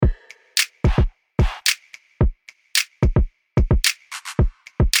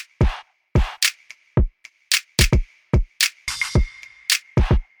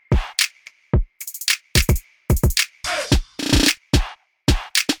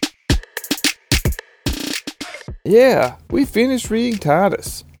Yeah, we finished reading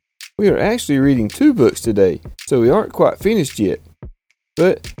Titus. We are actually reading 2 books today, so we aren't quite finished yet.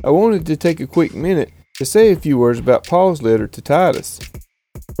 But I wanted to take a quick minute to say a few words about Paul's letter to Titus.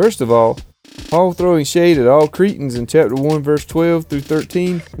 First of all, Paul throwing shade at all Cretans in chapter 1 verse 12 through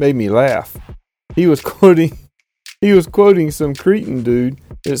 13 made me laugh. He was quoting some Cretan dude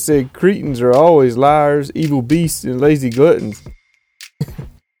that said Cretans are always liars, evil beasts, and lazy gluttons.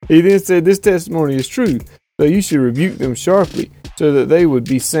 He then said this testimony is true, so you should rebuke them sharply so that they would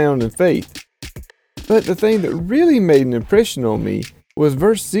be sound in faith. But the thing that really made an impression on me was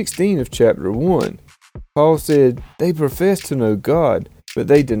verse 16 of chapter 1. Paul said, "They profess to know God, but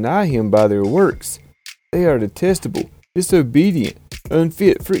they deny Him by their works. They are detestable, disobedient,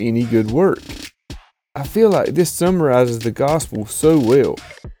 unfit for any good work." I feel like this summarizes the gospel so well.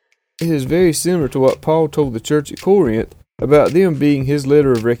 It is very similar to what Paul told the church at Corinth about them being his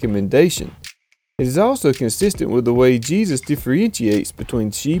letter of recommendation. It is also consistent with the way Jesus differentiates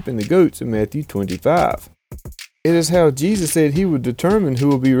between sheep and the goats in Matthew 25. It is how Jesus said He would determine who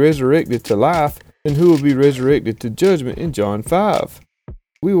will be resurrected to life and who will be resurrected to judgment in John 5.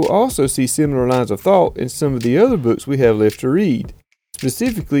 We will also see similar lines of thought in some of the other books we have left to read,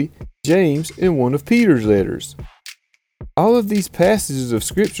 specifically James and one of Peter's letters. All of these passages of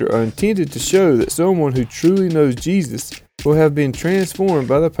Scripture are intended to show that someone who truly knows Jesus will have been transformed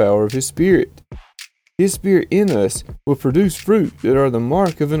by the power of His Spirit. His Spirit in us will produce fruit that are the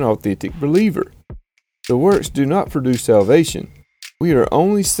mark of an authentic believer. The works do not produce salvation. We are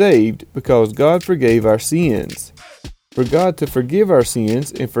only saved because God forgave our sins. For God to forgive our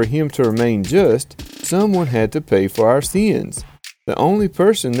sins and for Him to remain just, someone had to pay for our sins. The only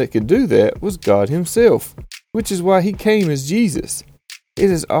person that could do that was God Himself, which is why He came as Jesus. It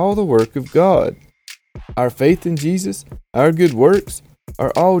is all the work of God. Our faith in Jesus, our good works,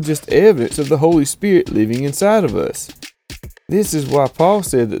 are all just evidence of the Holy Spirit living inside of us. This is why Paul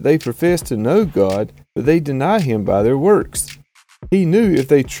said that they profess to know God, but they deny Him by their works. He knew if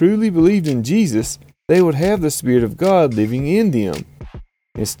they truly believed in Jesus, they would have the Spirit of God living in them.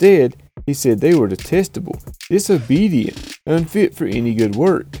 Instead, he said they were detestable, disobedient, unfit for any good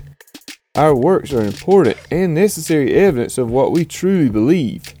work. Our works are important and necessary evidence of what we truly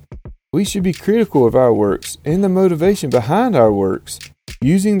believe. We should be critical of our works and the motivation behind our works,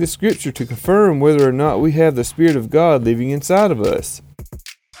 using the Scripture to confirm whether or not we have the Spirit of God living inside of us.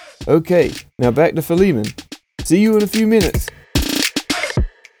 Okay, now back to Philemon. See you in a few minutes.